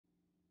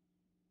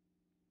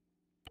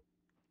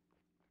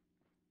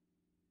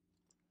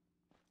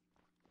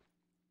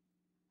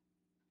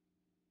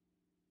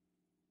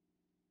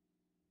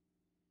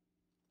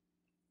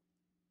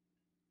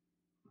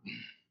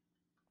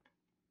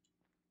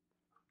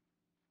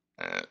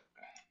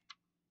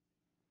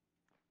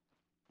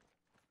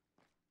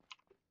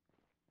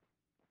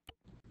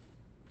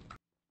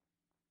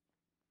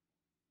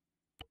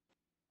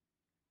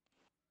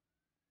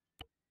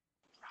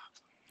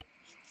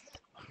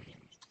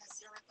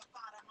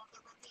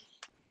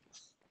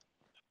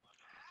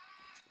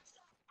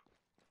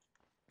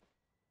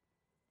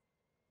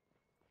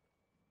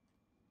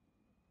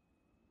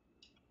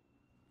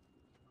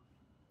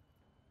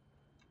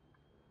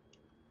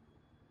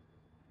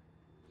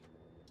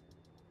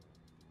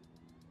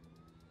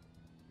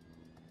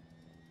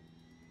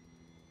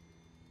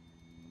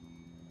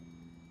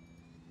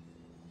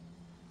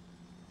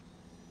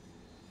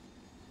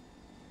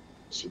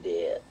She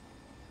did.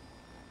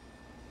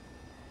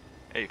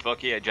 Hey,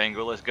 fuck yeah,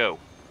 Django, let's go.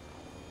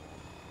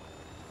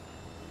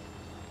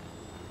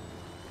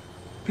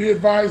 Be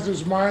advised,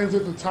 there's mines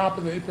at the top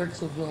of the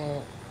apex of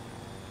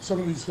some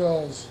of these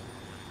hills.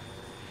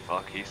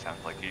 Fuck, he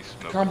sounds like he's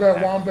smoking.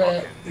 Combat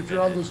Wombat, if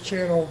you're on this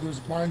channel,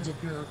 there's mines up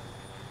here.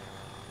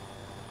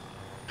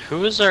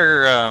 Who is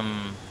our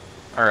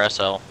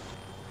SL?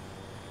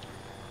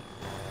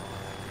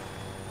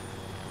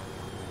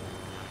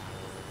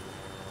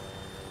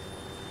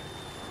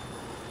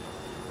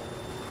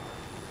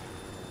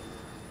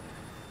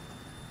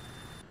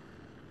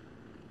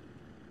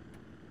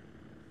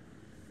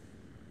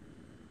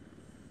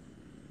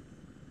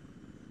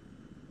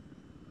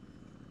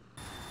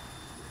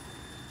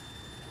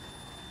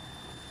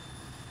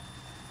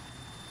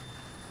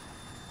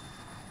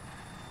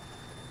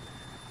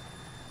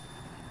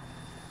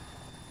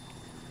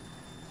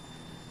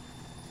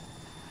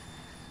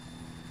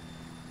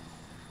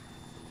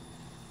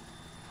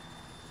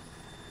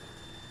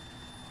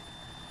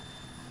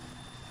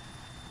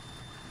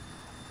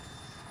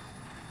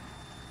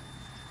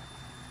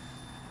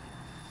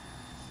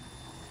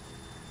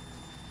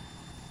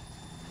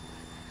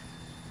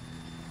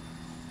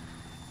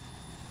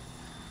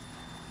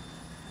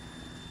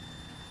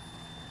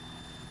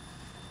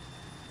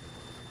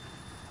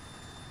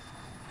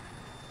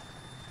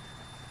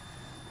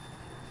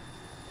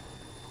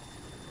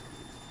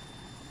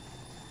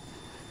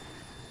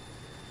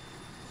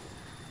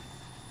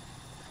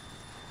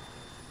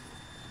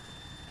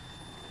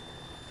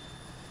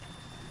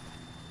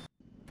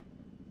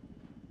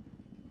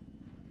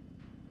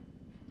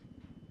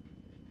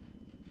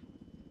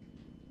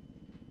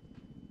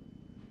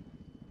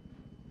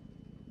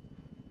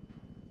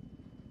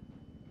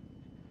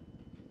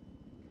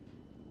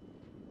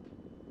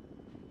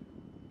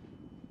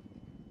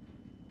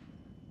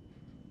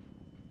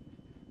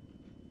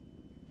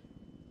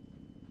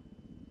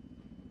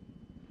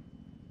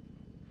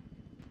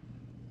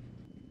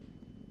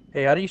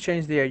 Hey, how do you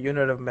change the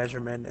unit of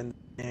measurement in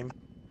the game?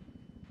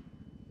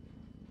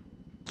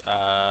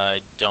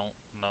 I don't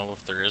know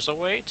if there is a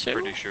way to.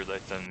 Pretty sure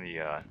that's in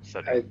the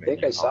settings. I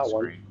think I saw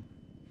one.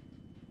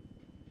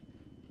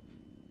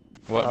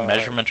 What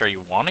measurement are you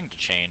wanting to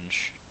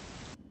change?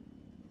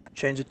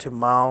 Change it to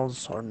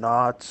miles or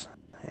knots,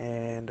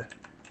 and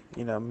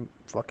you know,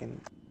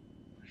 fucking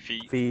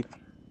feet.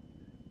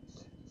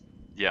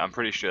 Yeah, I'm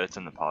pretty sure that's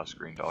in the pause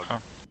screen, dog. Huh.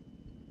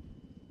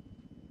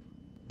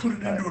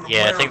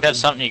 Yeah, I think that's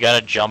something you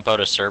gotta jump out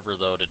of server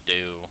though to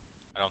do.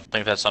 I don't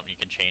think that's something you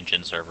can change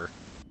in server.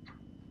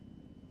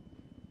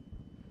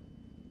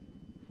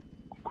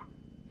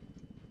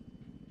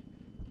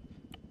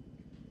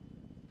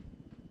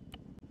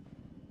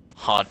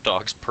 Hot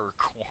dogs per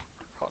corn.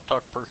 Hot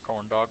dog per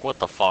corn dog. What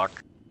the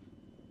fuck?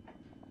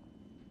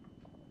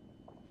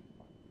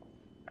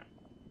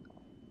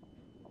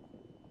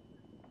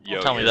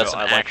 Yo, tell me that's an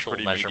actual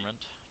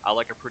measurement. I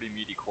like a pretty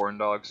meaty corn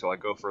dog, so I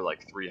go for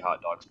like 3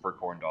 hot dogs per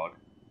corn dog.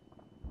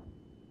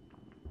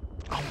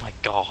 Oh my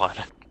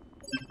god.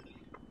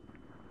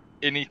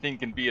 Anything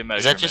can be a measurement.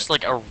 Is that just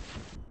like a...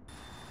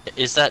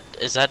 Is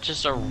that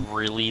just a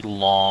really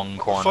long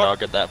corn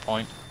dog at that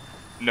point?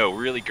 No,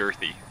 really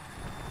girthy.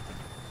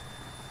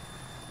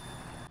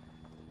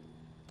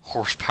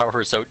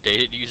 Horsepower is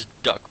outdated, use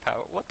duck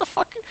power. What the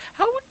fuck?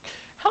 How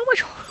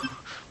much...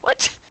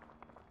 What?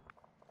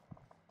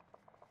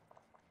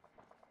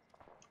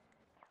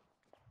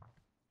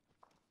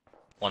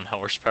 One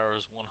horsepower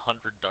is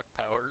 100 duck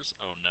powers?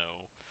 Oh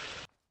no.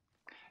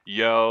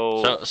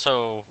 Yo.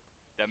 So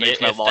that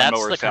makes my if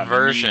lawnmower that's the sound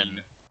conversion.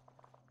 mean.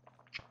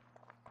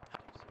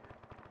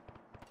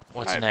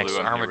 What's next?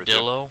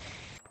 Armadillo?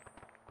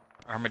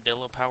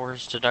 Armadillo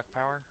powers to duck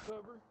power?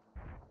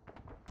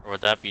 Or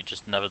would that be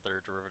just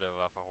another derivative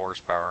off of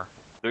horsepower?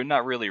 They're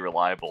not really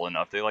reliable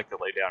enough. They like to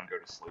lay down and go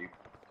to sleep.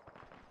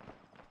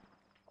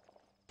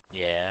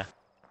 Yeah.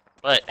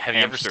 But have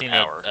you ever seen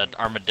an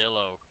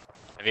armadillo?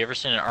 Have you ever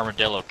seen an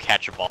armadillo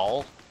catch a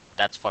ball?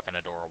 That's fucking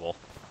adorable.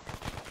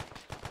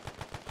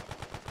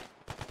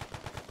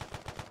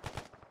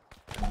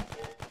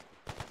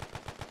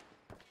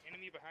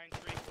 Enemy behind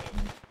tree close.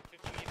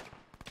 50 meters.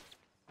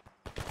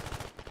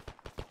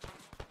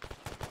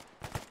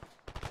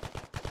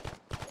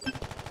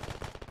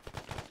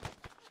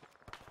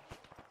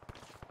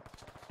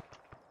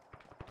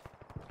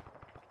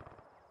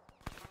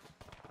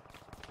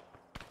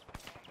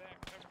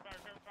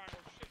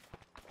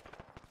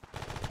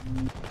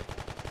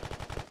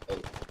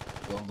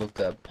 Go look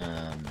up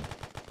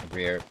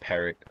rare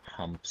parrot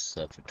humps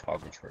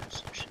photographer or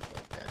some shit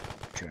like that.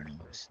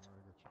 Journalist.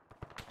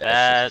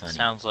 That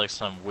sounds like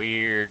some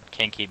weird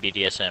kinky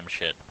BDSM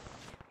shit.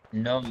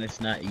 No, it's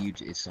not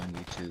YouTube. It's on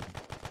YouTube.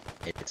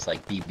 It's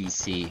like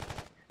BBC,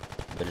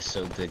 but it's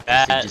so good.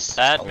 That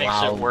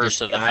makes it worse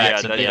than the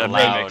fact that they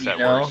allowed. You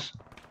know?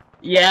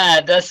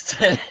 Yeah, that's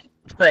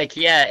like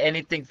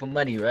anything for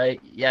money, right?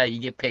 Yeah, you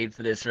get paid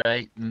for this,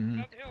 right?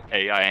 Mm-hmm.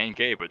 Hey, I ain't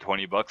gay, but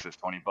 $20 is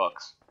 $20,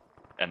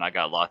 and I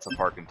got lots of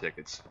parking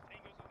tickets.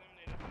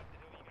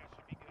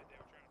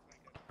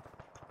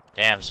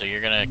 Damn, so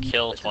you're gonna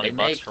kill But do 20 they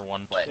bucks make, for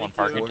one what,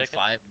 parking 4 or ticket?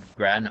 5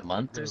 grand a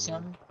month or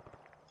something?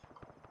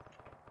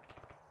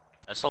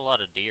 That's a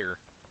lot of deer.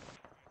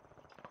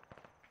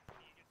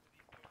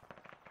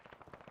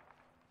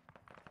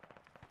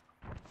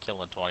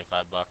 Killing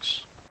 25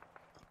 bucks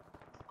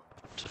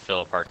to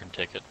fill a parking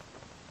ticket.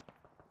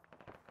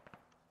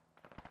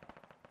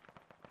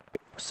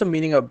 What's the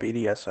meaning of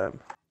BDSM?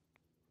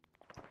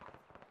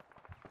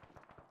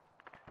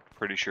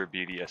 Pretty sure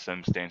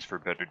BDSM stands for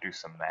better do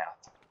some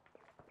math.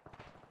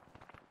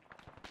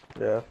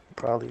 Yeah,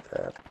 probably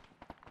that.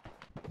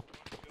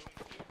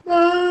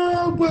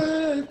 I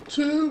went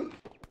to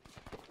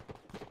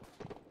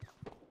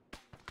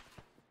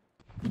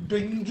the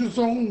danger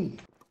zone.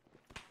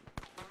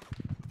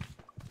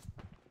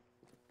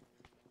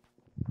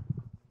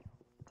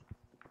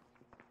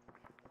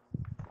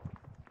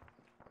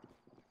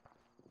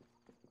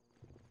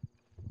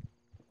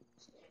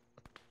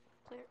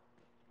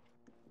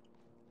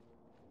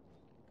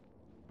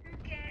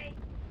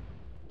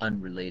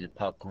 Unrelated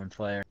popcorn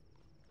fire.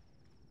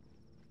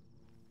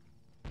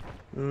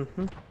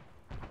 Mm-hmm.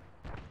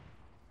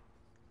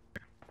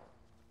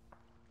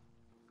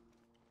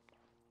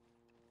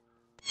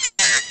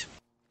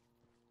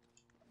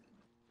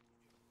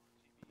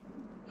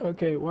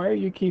 Okay, why are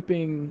you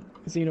keeping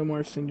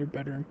xenomorphs in your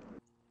bedroom?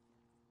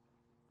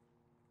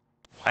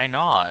 Why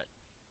not?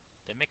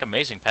 They make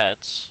amazing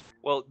pets.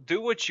 Well,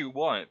 do what you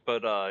want,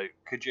 but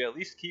could you at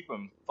least keep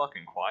them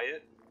fucking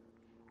quiet?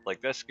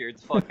 Like, that scared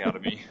the fuck out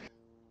of me.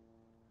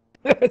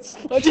 That's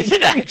fucking Did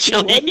it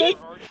actually? wasn't it?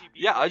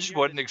 Yeah, I just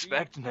wasn't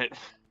expecting it.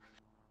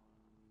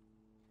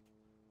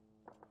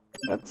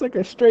 That's like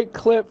a straight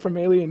clip from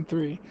Alien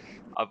 3.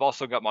 I've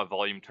also got my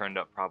volume turned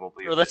up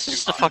probably. Bro, that's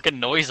just the fucking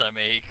noise I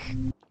make.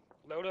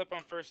 Load up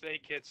on first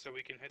aid kits so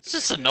we can hit It's the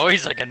just a next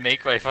noise I can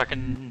make by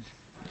fucking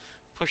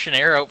pushing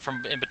air out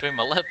from in between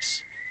my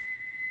lips.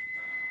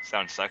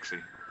 Sounds sexy.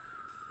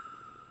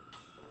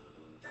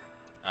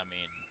 I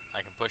mean,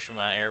 I can push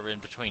my air in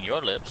between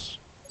your lips.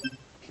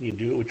 Can you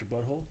do it with your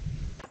butthole?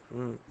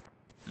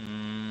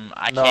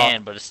 I No.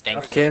 can, but it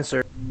stinks.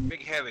 Cancer.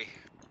 Big heavy.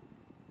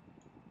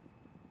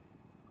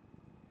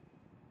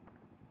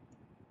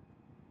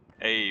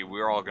 Hey,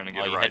 we're all gonna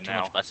get Oh, it you right had too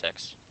now. much butt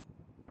sex.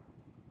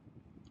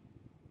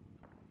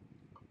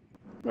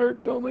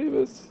 Merc, don't leave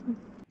us.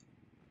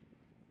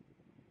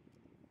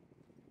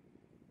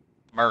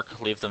 Merc,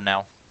 leave them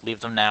now.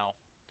 Leave them now.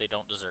 They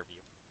don't deserve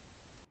you.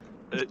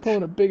 He's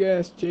pulling a big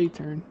ass J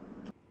turn.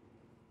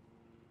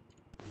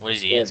 What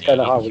is he Yeah, in? it's kind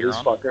of The hot with this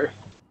Huron? fucker.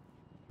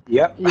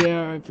 Yep.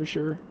 Yeah, for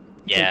sure. It's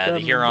like Yeah, the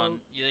grabbing a Huron.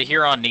 boat. The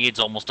Huron needs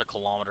almost a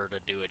kilometer to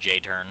do a J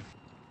turn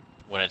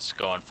when it's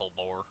going full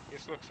bore.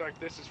 This looks like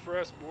this is for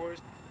us, boys.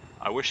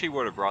 I wish he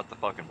would have brought the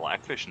fucking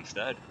blackfish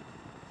instead.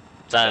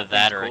 It's either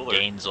that thing's or it cooler.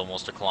 gains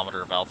almost a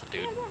kilometer of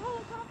altitude.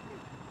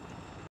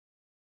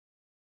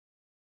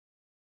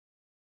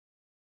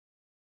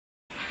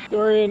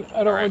 Dorian,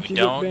 I don't Alright, want we you to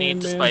get don't banned,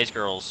 need the man. Spice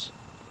Girls.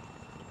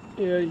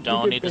 Yeah, you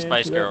Don't get need the banned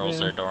Spice for that, Girls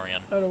there, man.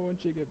 Dorian. I don't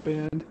want you to get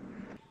banned.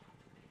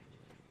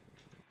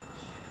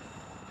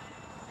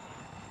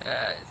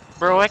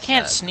 Bro, I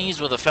can't sneeze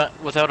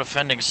without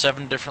offending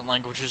 7 different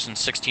languages and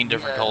 16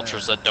 different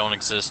cultures that don't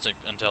exist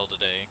until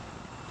today.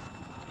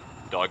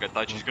 Dog, I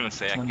thought you was gonna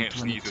say I can't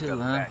sneeze 2022, without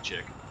a huh? fat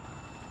chick.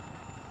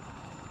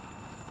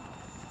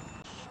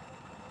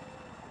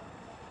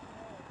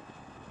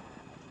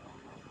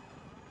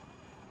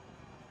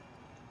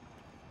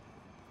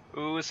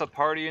 Ooh, it's a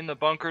party in the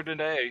bunker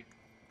today.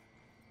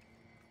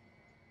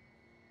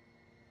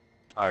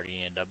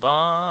 Party in the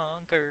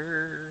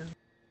bunker.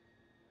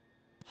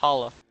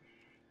 Holla.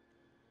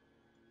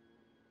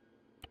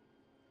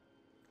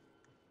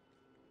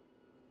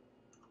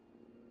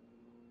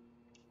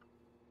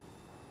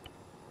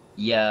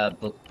 Yeah,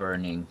 book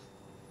burning.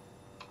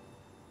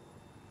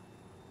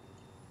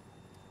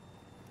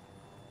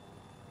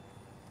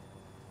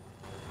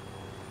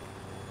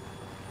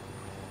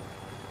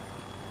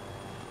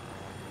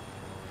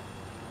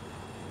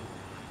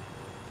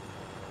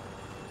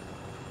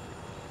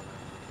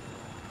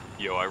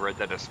 Yo, I read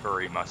that as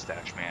furry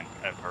mustache man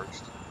at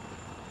first.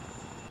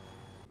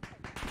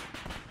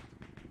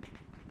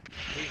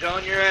 He's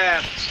on your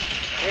ass.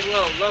 Hey,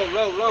 low, low,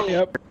 low, low.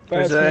 Yep.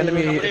 There's fast an mover.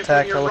 enemy Coming in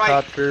attack from your right.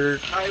 helicopter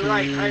High to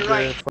right, high the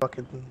right.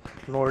 fucking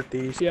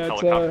northeast. Yeah,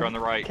 it's Helicopter on the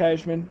right.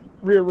 Cashman.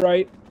 Rear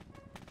right.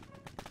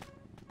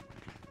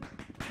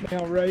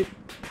 Now right.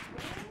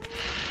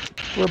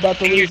 We're about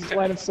to Can you lose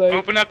line of sight.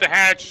 Open up the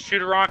hatch,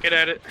 shoot a rocket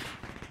at it.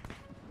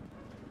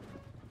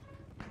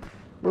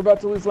 We're about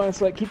to lose line of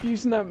sight. Keep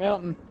using that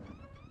mountain.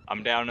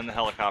 I'm down in the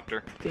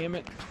helicopter. Damn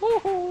it.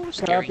 Woohoo,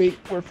 scary.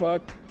 Copy. We're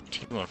fucked.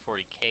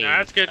 T-140K. Nah,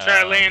 that's good.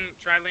 Try land on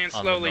the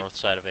slowly. north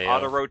side of AO.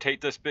 Auto rotate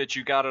this bitch,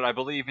 you got it, I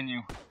believe in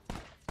you.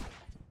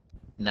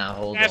 Now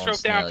hold Fast on, rope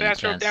down, Snail, you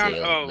fast rope can't down.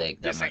 sail Oh,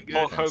 Lake, that this might ain't be good.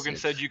 Hulk Hogan offensive.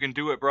 said you can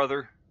do it,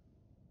 brother.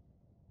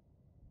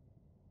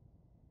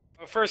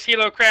 Oh, first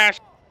helo crash.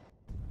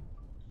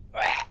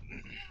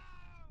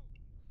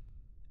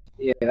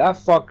 Yeah, that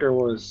fucker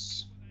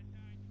was.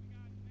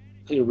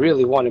 He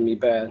really wanted me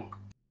bad.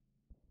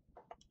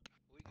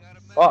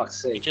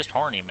 Fuck's You're sake. just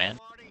horny, man.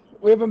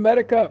 We have a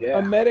medic up. Yeah.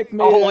 A medic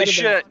made Oh, it out holy of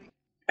shit!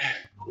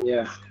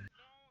 Yeah. There.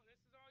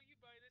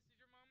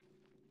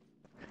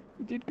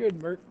 You did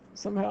good, Merc.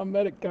 Somehow a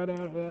medic got out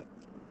of that.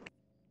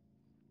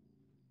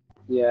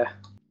 Yeah.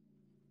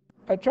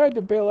 I tried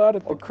to bail out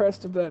at the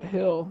crest of that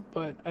hill,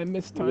 but I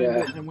mistimed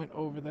Yeah. it and went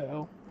over the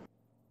hill.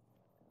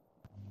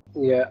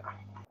 Yeah.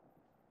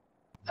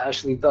 I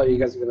actually thought you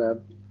guys were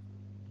gonna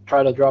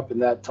try to drop in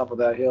that top of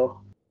that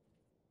hill.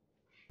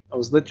 I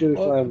was literally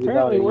Well, flying without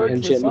apparently any worked for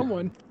engine.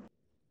 someone.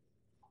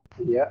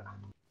 Yeah.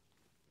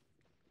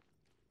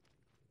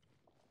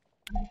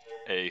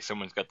 Hey,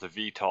 someone's got the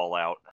VTOL out.